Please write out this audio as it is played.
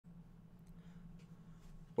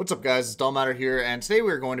What's up, guys? It's Matter here, and today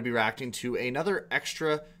we're going to be reacting to another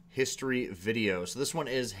extra history video. So this one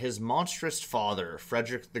is his monstrous father,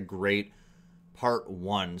 Frederick the Great, part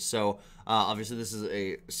 1. So obviously this is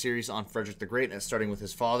a series on Frederick the Great, and it's starting with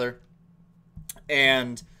his father.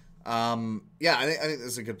 And yeah, I think this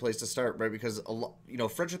is a good place to start, right? Because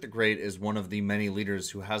Frederick the Great is one of the many leaders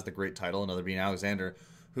who has the great title, another being Alexander,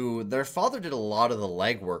 who their father did a lot of the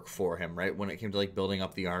legwork for him, right? When it came to like building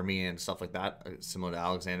up the army and stuff like that, similar to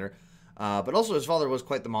Alexander. But also his father was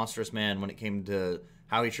quite the monstrous man when it came to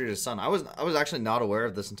how he treated his son. I was actually not aware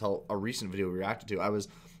of this until a recent video we reacted to. I was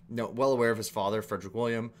well aware of his father, Frederick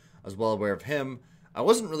William. I was well aware of him. I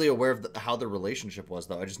wasn't really aware of how their relationship was,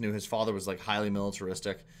 though. I just knew his father was like highly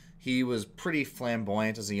militaristic. He was pretty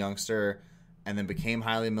flamboyant as a youngster and then became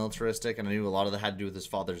highly militaristic, and I knew a lot of that had to do with his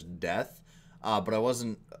father's death. But I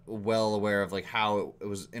wasn't well aware of like how it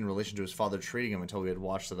was in relation to his father treating him until we had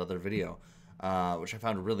watched that other video, which I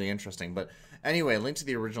found really interesting. But anyway, link to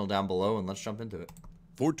the original down below, and let's jump into it.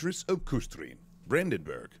 Fortress of Kustrin,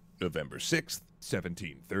 Brandenburg, November 6th,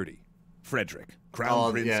 1730. Frederick,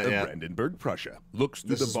 Crown Prince of Brandenburg, Prussia, looks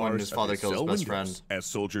through the bars of his cell windows as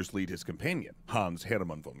soldiers lead his companion, Hans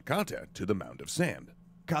Hermann von Katte, to the mound of sand.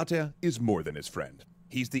 Katte is more than his friend.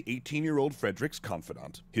 He's the 18-year-old Frederick's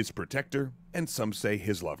confidant, his protector, and some say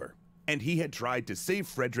his lover. And he had tried to save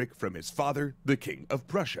Frederick from his father, the King of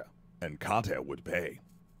Prussia. And Katte would pay.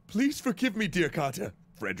 "Please forgive me, dear Katte,"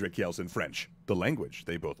 Frederick yells in French, the language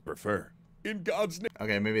they both prefer. "In God's name."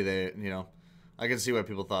 Okay, maybe they, I can see why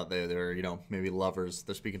people thought they were, maybe lovers.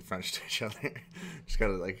 They're speaking French to each other. Just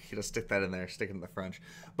gotta, like, stick that in there, stick it in the French.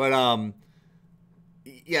 But,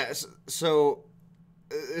 yeah, so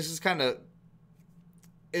this is kind of,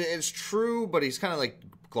 it's true, but he's kind of like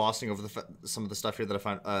glossing over some of the stuff here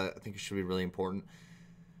that I think should be really important.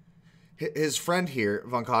 His friend here,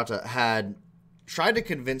 von Katte, had tried to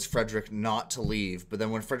convince Frederick not to leave, but then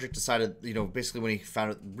when Frederick decided, basically when he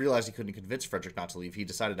realized he couldn't convince Frederick not to leave, he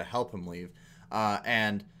decided to help him leave.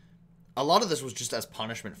 And a lot of this was just as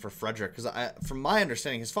punishment for Frederick, because from my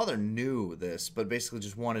understanding, his father knew this, but basically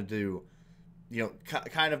just wanted to,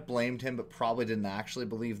 kind of blamed him, but probably didn't actually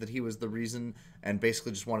believe that he was the reason, and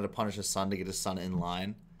basically just wanted to punish his son to get his son in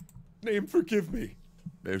line. "Name, forgive me."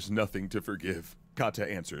 "There's nothing to forgive," Katte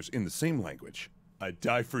answers in the same language. "I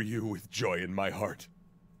die for you with joy in my heart."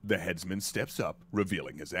 The headsman steps up,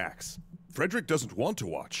 revealing his axe. Frederick doesn't want to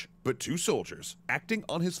watch, but two soldiers, acting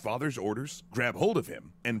on his father's orders, grab hold of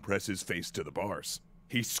him and press his face to the bars.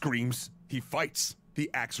 He screams, he fights, the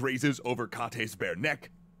axe raises over Katte's bare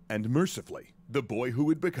neck, and mercifully, the boy who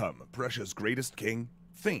would become Prussia's greatest king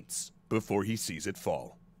faints before he sees it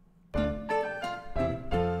fall.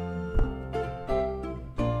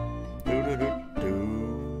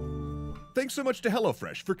 Thanks so much to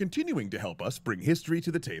HelloFresh for continuing to help us bring history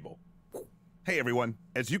to the table. Hey everyone,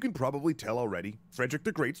 as you can probably tell already, Frederick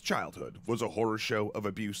the Great's childhood was a horror show of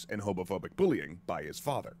abuse and homophobic bullying by his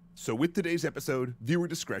father. So with today's episode, viewer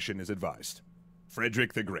discretion is advised.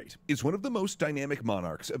 Frederick the Great is one of the most dynamic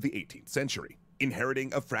monarchs of the 18th century.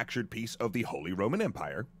 Inheriting a fractured piece of the Holy Roman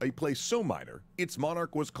Empire, a place so minor, its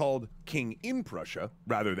monarch was called King in Prussia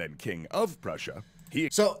rather than King of Prussia.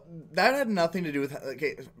 So that had nothing to do with,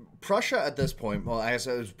 okay, Prussia at this point, well, I guess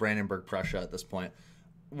it was Brandenburg, Prussia at this point,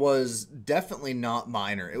 was definitely not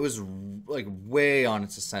minor. It was like way on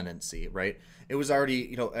its ascendancy, right? It was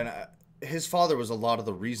already, and his father was a lot of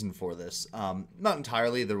the reason for this. Not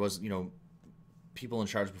entirely. There was, people in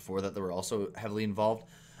charge before that were also heavily involved.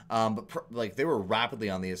 But like they were rapidly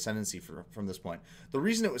on the ascendancy from this point. The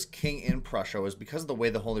reason it was king in Prussia was because of the way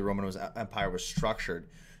the Holy Roman Empire was structured.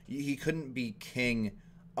 He couldn't be king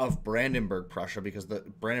of Brandenburg, Prussia, because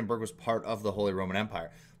Brandenburg was part of the Holy Roman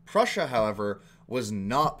Empire. Prussia, however, was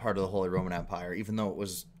not part of the Holy Roman Empire, even though it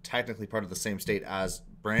was technically part of the same state as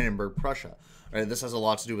Brandenburg, Prussia. Right? This has a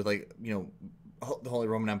lot to do with like, the Holy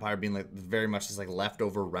Roman Empire being like very much this like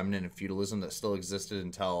leftover remnant of feudalism that still existed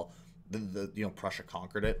until Prussia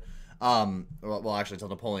conquered it. Well, actually, until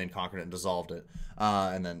Napoleon conquered it and dissolved it,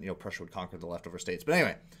 and then Prussia would conquer the leftover states. But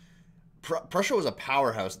anyway, Prussia was a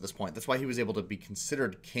powerhouse at this point. That's why he was able to be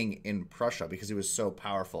considered king in Prussia, because he was so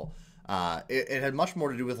powerful. It had much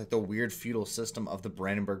more to do with like the weird feudal system of the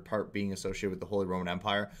Brandenburg part being associated with the Holy Roman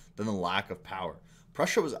Empire than the lack of power.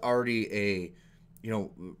 Prussia was already a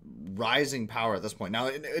rising power at this point. Now,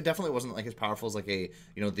 it definitely wasn't like as powerful as like the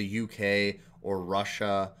UK or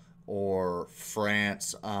Russia or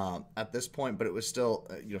France at this point, but it was still,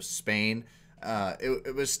 Spain.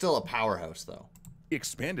 It was still a powerhouse, though. He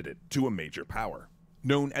expanded it to a major power.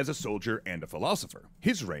 Known as a soldier and a philosopher,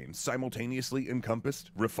 his reign simultaneously encompassed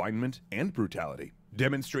refinement and brutality.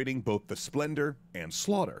 demonstrating both the splendor and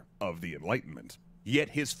slaughter of the Enlightenment. Yet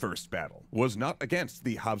his first battle was not against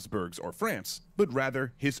the Habsburgs or France, but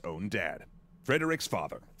rather his own dad. Frederick's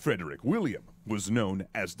father, Frederick William, was known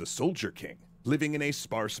as the Soldier King. Living in a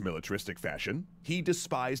sparse militaristic fashion, he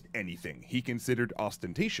despised anything he considered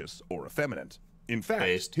ostentatious or effeminate. In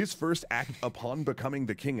fact, his first act upon becoming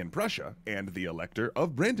the king in Prussia and the Elector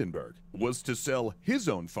of Brandenburg was to sell his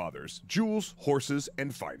own father's jewels, horses,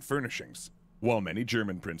 and fine furnishings. While many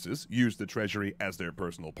German princes used the treasury as their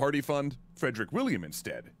personal party fund, Frederick William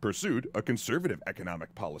instead pursued a conservative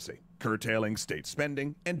economic policy, curtailing state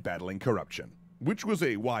spending and battling corruption, which was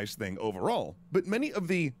a wise thing overall, but many of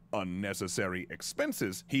the unnecessary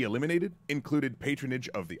expenses he eliminated included patronage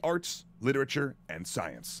of the arts, literature, and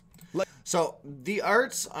science. So the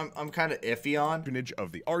arts, I'm kind of iffy on. Patronage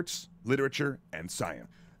of the arts, literature, and science.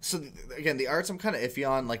 So again, the arts I'm kind of iffy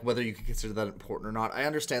on, like whether you can consider that important or not. I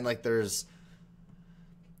understand like there's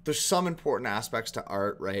some important aspects to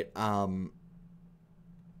art, right? I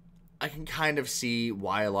can kind of see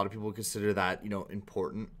why a lot of people would consider that, you know,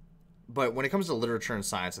 important. But when it comes to literature and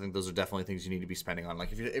science, I think those are definitely things you need to be spending on.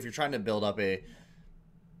 Like if you're trying to build up a,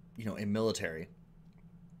 you know, a military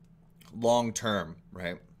long term,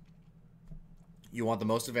 right? You want the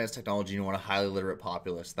most advanced technology. You want a highly literate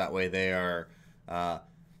populace. That way they are,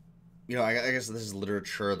 you know, I guess this is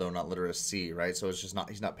literature though, not literacy, right? So it's just not,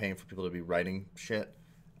 he's not paying for people to be writing shit.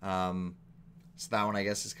 So that one I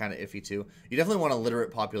guess is kind of iffy too. You definitely want a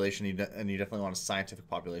literate population, and you definitely want a scientific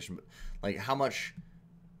population. But like how much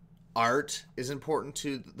art is important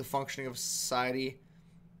to the functioning of society?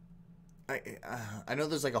 I know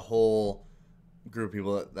there's like a whole group of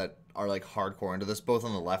people that are like hardcore into this, both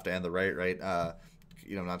on the left and the right, right?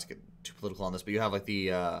 You know, not to get too political on this, but you have like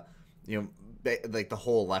the, you know, like the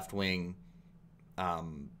whole left wing,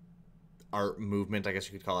 art movement, I guess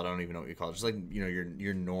you could call it. I don't even know what you call it. Just like, you know,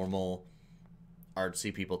 your normal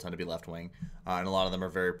artsy people tend to be left wing, and a lot of them are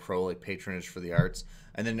very pro like patronage for the arts.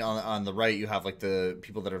 And then on the right, you have like the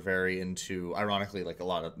people that are very into, ironically, like a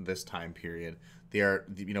lot of this time period, the art,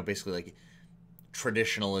 you know, basically like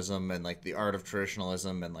traditionalism and like the art of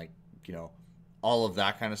traditionalism and like, you know, all of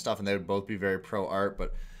that kind of stuff. And they would both be very pro art,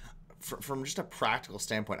 but from just a practical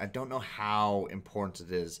standpoint, I don't know how important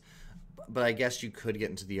it is. But I guess you could get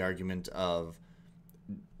into the argument of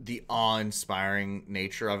the awe-inspiring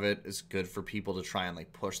nature of it is good for people to try and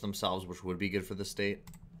like push themselves, which would be good for the state.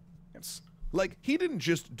 Like, he didn't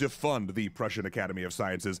just defund the Prussian Academy of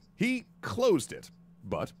Sciences, he closed it.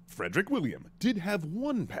 But Frederick William did have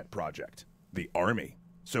one pet project, the army.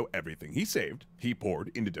 So everything he saved, he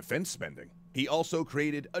poured into defense spending. He also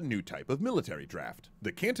created a new type of military draft,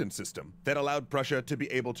 the canton system, that allowed Prussia to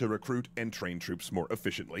be able to recruit and train troops more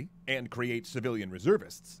efficiently and create civilian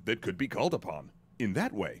reservists that could be called upon. In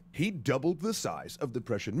that way, he doubled the size of the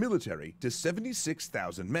Prussian military to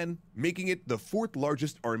 76,000 men, making it the fourth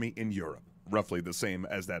largest army in Europe, roughly the same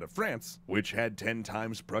as that of France, which had 10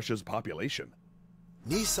 times Prussia's population.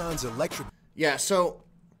 Nissan's electric... Yeah, so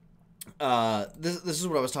this is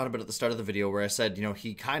what I was talking about at the start of the video, where I said, you know,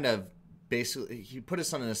 he kind of basically, he put his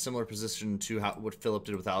son in a similar position to what Philip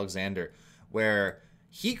did with Alexander, where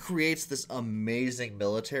he creates this amazing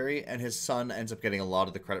military and his son ends up getting a lot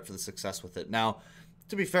of the credit for the success with it. Now,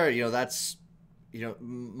 to be fair, you know, that's, you know,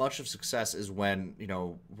 much of success is when, you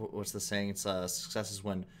know, what's the saying? It's success is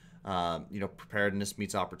when, you know, preparedness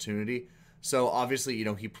meets opportunity. So obviously, you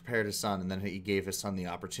know, he prepared his son and then he gave his son the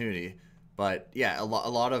opportunity. But yeah, a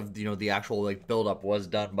lot of, you know, the actual like buildup was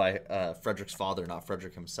done by Frederick's father, not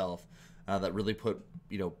Frederick himself. That really put,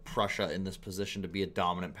 you know, Prussia in this position to be a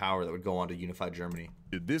dominant power that would go on to unify Germany.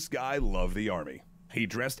 Did this guy love the army? He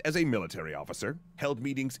dressed as a military officer, held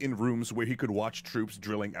meetings in rooms where he could watch troops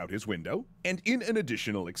drilling out his window, and in an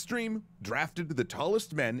additional extreme, drafted the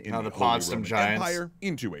tallest men in the Holy Roman Empire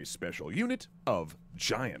into a special unit of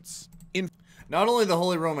giants. Not only the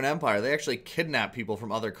Holy Roman Empire, they actually kidnap people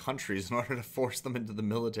from other countries in order to force them into the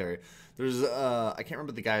military. There's, I can't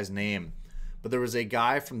remember the guy's name, but there was a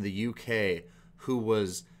guy from the UK who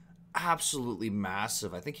was absolutely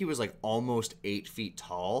massive. I think he was like almost 8 feet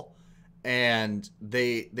tall. And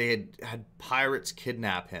they had pirates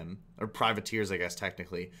kidnap him, or privateers, I guess,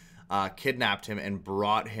 technically, kidnapped him and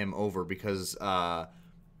brought him over because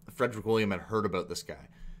Frederick William had heard about this guy.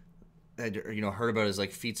 Had, you know, heard about his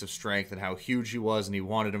like feats of strength and how huge he was, and he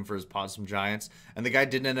wanted him for his Potsdam Giants. And the guy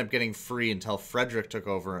didn't end up getting free until Frederick took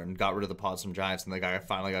over and got rid of the Potsdam Giants, and the guy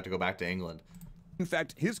finally got to go back to England. In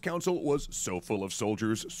fact, his council was so full of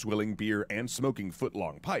soldiers swilling beer and smoking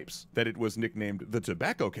foot-long pipes that it was nicknamed the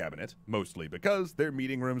Tobacco Cabinet, mostly because their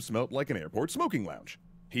meeting room smelt like an airport smoking lounge.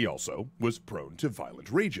 He also was prone to violent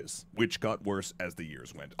rages, which got worse as the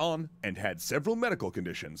years went on, and had several medical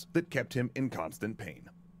conditions that kept him in constant pain.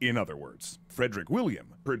 In other words, Frederick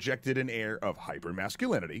William projected an air of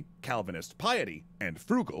hypermasculinity, Calvinist piety, and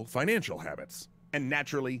frugal financial habits. And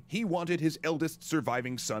naturally, he wanted his eldest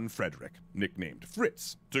surviving son Frederick, nicknamed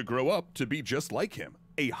Fritz, to grow up to be just like him,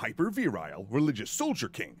 a hyper-virile religious soldier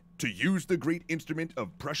king, to use the great instrument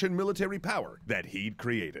of Prussian military power that he'd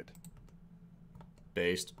created.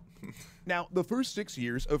 Based. Now, the first 6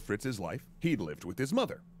 years of Fritz's life, he'd lived with his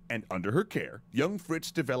mother, and under her care, young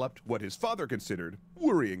Fritz developed what his father considered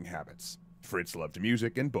worrying habits. Fritz loved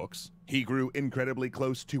music and books. He grew incredibly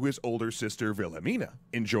close to his older sister Wilhelmina,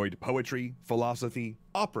 enjoyed poetry, philosophy,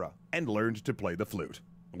 opera, and learned to play the flute.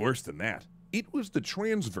 Worse than that, it was the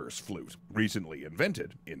transverse flute, recently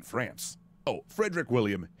invented in France. Oh, Frederick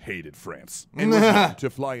William hated France, and was known to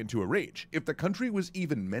fly into a rage if the country was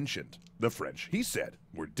even mentioned. The French, he said,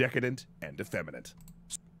 were decadent and effeminate.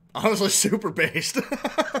 Honestly, super based.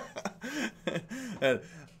 And,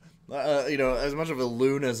 you know, as much of a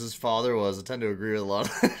loon as his father was, I tend to agree with a lot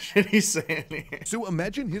of the shit he's saying here. So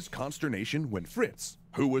imagine his consternation when Fritz,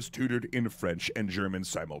 who was tutored in French and German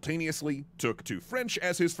simultaneously, took to French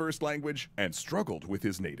as his first language and struggled with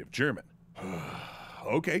his native German.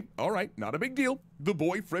 Okay, all right, not a big deal. The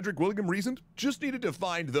boy Frederick William reasoned just needed to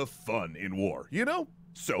find the fun in war, you know?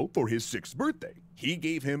 So, for his 6th birthday, he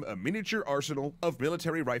gave him a miniature arsenal of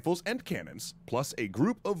military rifles and cannons, plus a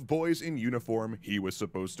group of boys in uniform he was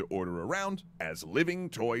supposed to order around as living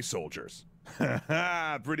toy soldiers.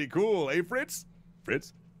 Ha pretty cool, eh, Fritz?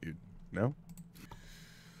 Fritz? You know?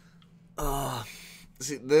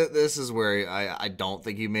 See, this is where I don't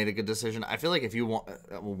think you made a good decision. I feel like if you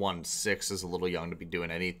want 6 is a little young to be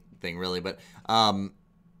doing anything really, but I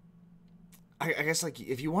guess like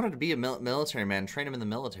if you wanted to be a military man, train him in the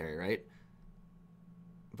military, right?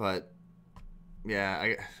 But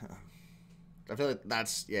yeah, I feel like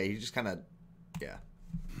that's you just kind of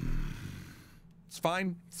It's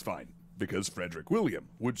fine, because Frederick William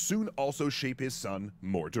would soon also shape his son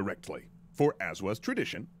more directly. For as was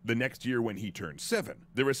tradition, the next year when he turned 7,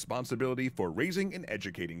 the responsibility for raising and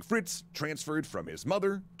educating Fritz transferred from his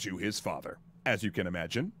mother to his father. As you can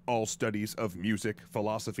imagine, all studies of music,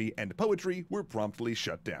 philosophy, and poetry were promptly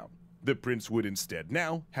shut down. The prince would instead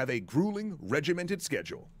now have a grueling, regimented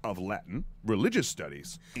schedule of Latin, religious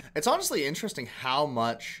studies. It's honestly interesting how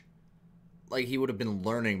much like he would have been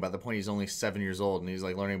learning by the point he's only 7 years old, and he's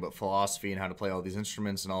like learning about philosophy and how to play all these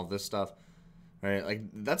instruments and all of this stuff. Right? Like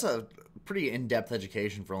that's a pretty in-depth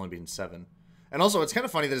education for only being 7. And also, it's kind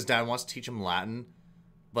of funny that his dad wants to teach him Latin,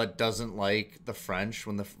 but doesn't like the French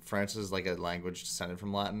when the French is like a language descended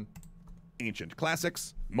from Latin. Ancient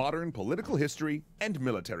classics, modern political history, and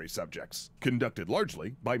military subjects, conducted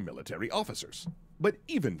largely by military officers. But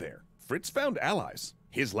even there, Fritz found allies.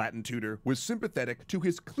 His Latin tutor was sympathetic to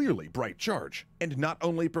his clearly bright charge, and not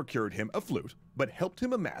only procured him a flute, but helped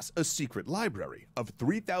him amass a secret library of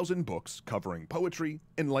 3,000 books covering poetry,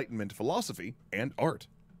 Enlightenment philosophy, and art.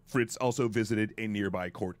 Fritz also visited a nearby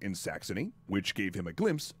court in Saxony, which gave him a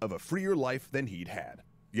glimpse of a freer life than he'd had.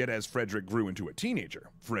 Yet as Frederick grew into a teenager,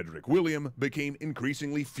 Frederick William became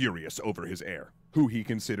increasingly furious over his heir, who he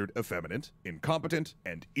considered effeminate, incompetent,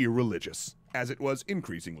 and irreligious, as it was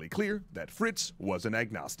increasingly clear that Fritz was an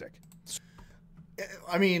agnostic.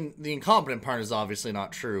 I mean, the incompetent part is obviously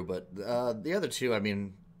not true, but the other two, I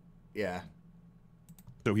mean, yeah.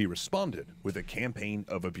 So he responded with a campaign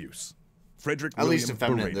of abuse. Frederick at William least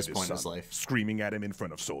effeminate at this berated point in his his son, life, screaming at him in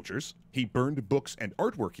front of soldiers. He burned books and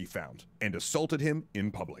artwork he found, and assaulted him in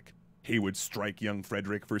public. He would strike young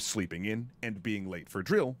Frederick for sleeping in and being late for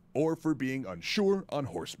drill, or for being unsure on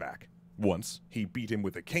horseback. Once, he beat him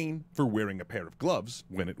with a cane for wearing a pair of gloves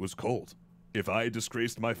when it was cold. "If I had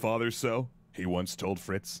disgraced my father so," he once told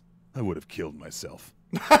Fritz, "I would have killed myself."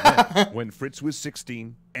 Then, when Fritz was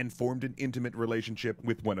 16 and formed an intimate relationship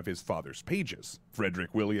with one of his father's pages,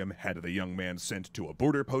 Frederick William had the young man sent to a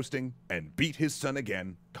border posting and beat his son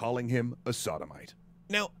again, calling him a sodomite.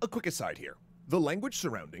 Now, a quick aside here. The language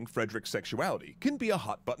surrounding Frederick's sexuality can be a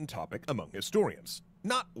hot-button topic among historians.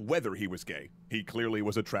 Not whether he was gay. He clearly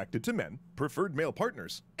was attracted to men, preferred male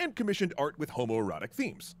partners, and commissioned art with homoerotic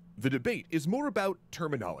themes. The debate is more about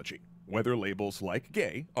terminology. Whether labels like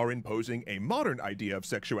gay are imposing a modern idea of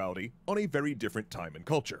sexuality on a very different time and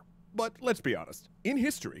culture. But let's be honest, in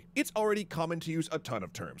history, it's already common to use a ton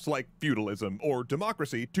of terms like feudalism or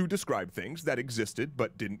democracy to describe things that existed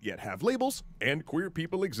but didn't yet have labels, and queer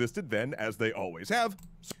people existed then as they always have.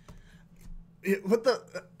 What the...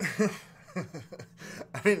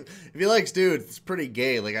 I mean, if he likes dudes, it's pretty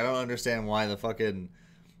gay. Like, I don't understand why the fucking...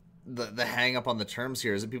 the hang up on the terms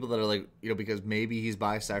here? Is it people that are like, you know, because maybe he's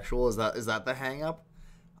bisexual? Is that the hang up?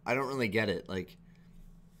 I don't really get it. Like,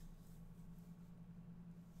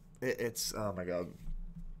 it's oh my god,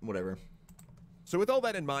 whatever. So with all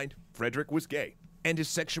that in mind, Frederick was gay, and his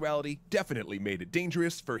sexuality definitely made it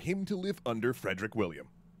dangerous for him to live under Frederick William.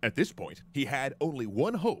 At this point, he had only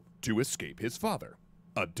one hope to escape his father: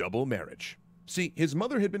 a double marriage. See, his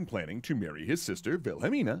mother had been planning to marry his sister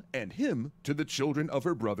Wilhelmina and him to the children of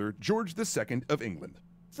her brother George II of England.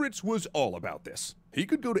 Fritz was all about this. He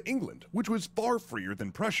could go to England, which was far freer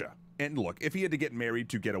than Prussia. And look, if he had to get married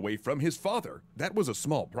to get away from his father, that was a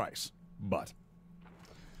small price. But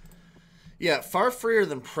yeah, far freer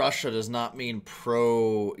than Prussia does not mean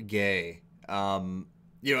pro-gay. You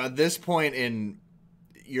know, at this point in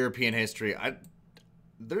European history,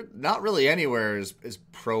 they're not really anywhere is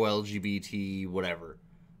pro-LGBT whatever.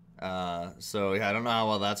 So yeah, I don't know how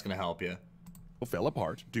well that's going to help you. Fell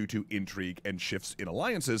apart due to intrigue and shifts in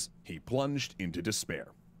alliances, he plunged into despair.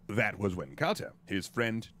 That was when Kata, his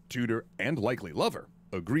friend, tutor, and likely lover,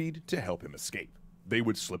 agreed to help him escape. They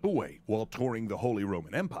would slip away while touring the Holy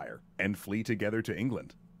Roman Empire and flee together to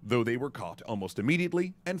England, though they were caught almost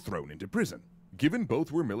immediately and thrown into prison. Given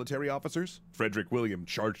both were military officers, Frederick William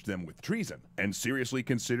charged them with treason and seriously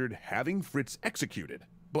considered having Fritz executed,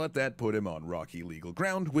 but that put him on rocky legal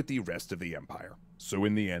ground with the rest of the empire. So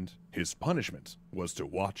in the end, his punishment was to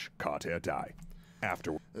watch Kata die.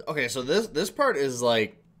 Afterward. Okay, so this part is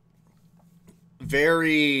like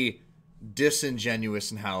very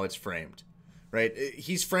disingenuous in how it's framed, right?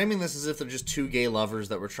 He's framing this as if they're just two gay lovers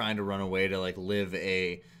that were trying to run away to like live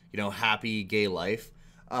a, you know, happy gay life.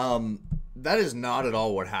 That is not at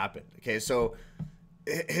all what happened. Okay, so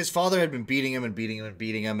his father had been beating him and beating him and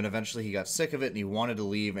beating him, and eventually he got sick of it and he wanted to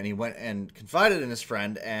leave, and he went and confided in his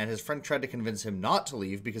friend, and his friend tried to convince him not to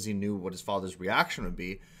leave because he knew what his father's reaction would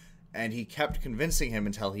be, and he kept convincing him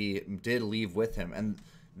until he did leave with him, and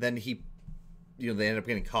then he, you know, they ended up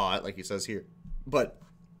getting caught, like he says here. But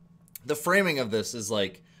the framing of this is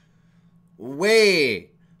like way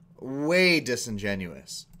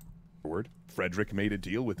disingenuous. Frederick made a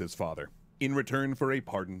deal with his father. In return for a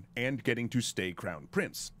pardon and getting to stay crown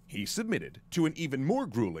prince, he submitted to an even more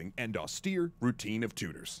grueling and austere routine of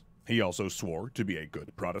tutors. He also swore to be a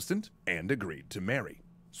good Protestant and agreed to marry.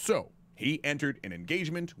 So, he entered an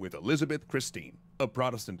engagement with Elizabeth Christine, a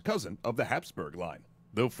Protestant cousin of the Habsburg line,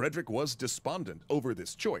 though Frederick was despondent over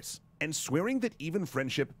this choice, and swearing that even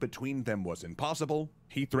friendship between them was impossible,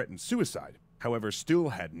 he threatened suicide, however still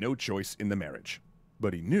had no choice in the marriage.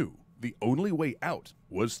 But he knew the only way out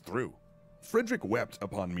was through. Frederick wept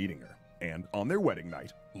upon meeting her, and on their wedding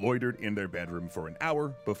night, loitered in their bedroom for an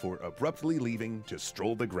hour before abruptly leaving to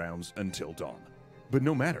stroll the grounds until dawn. But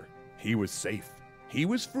no matter, he was safe, he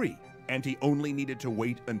was free, and he only needed to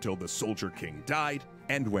wait until the Soldier King died,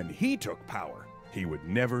 and when he took power, he would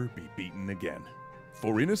never be beaten again.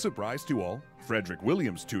 For in a surprise to all, Frederick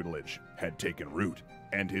William's tutelage had taken root,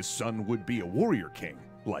 and his son would be a warrior king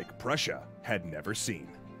like Prussia had never seen.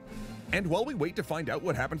 And while we wait to find out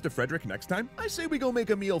what happens to Frederick next time, I say we go make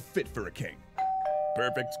a meal fit for a king.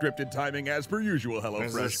 Perfect scripted timing as per usual,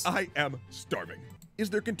 HelloFresh. I am starving. Is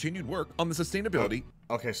there continued work on the sustainability?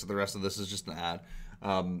 Okay, so the rest of this is just an ad.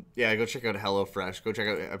 Yeah, go check out HelloFresh. Go check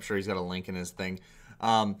out, I'm sure he's got a link in his thing.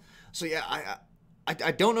 So yeah,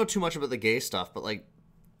 I don't know too much about the gay stuff, but like,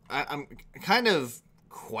 I'm kind of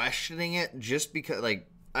questioning it just because, like,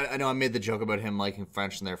 I know I made the joke about him liking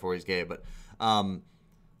French and therefore he's gay, but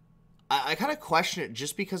I kind of question it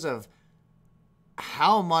just because of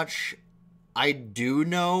how much I do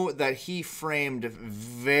know that he framed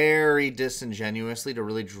very disingenuously to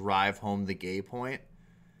really drive home the gay point.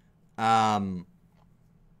 And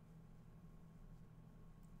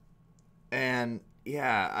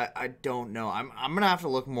yeah, I don't know. I'm gonna have to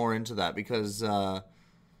look more into that because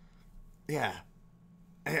yeah,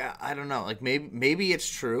 I don't know. Like maybe it's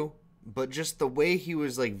true. But just the way he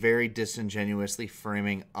was, like, very disingenuously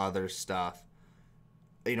framing other stuff.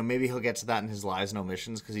 You know, maybe he'll get to that in his lies and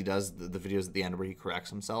omissions because he does the videos at the end where he corrects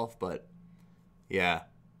himself. But, yeah,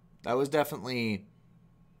 that was definitely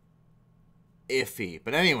iffy.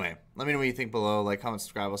 But anyway, let me know what you think below. Like, comment,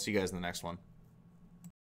 subscribe. I'll see you guys in the next one.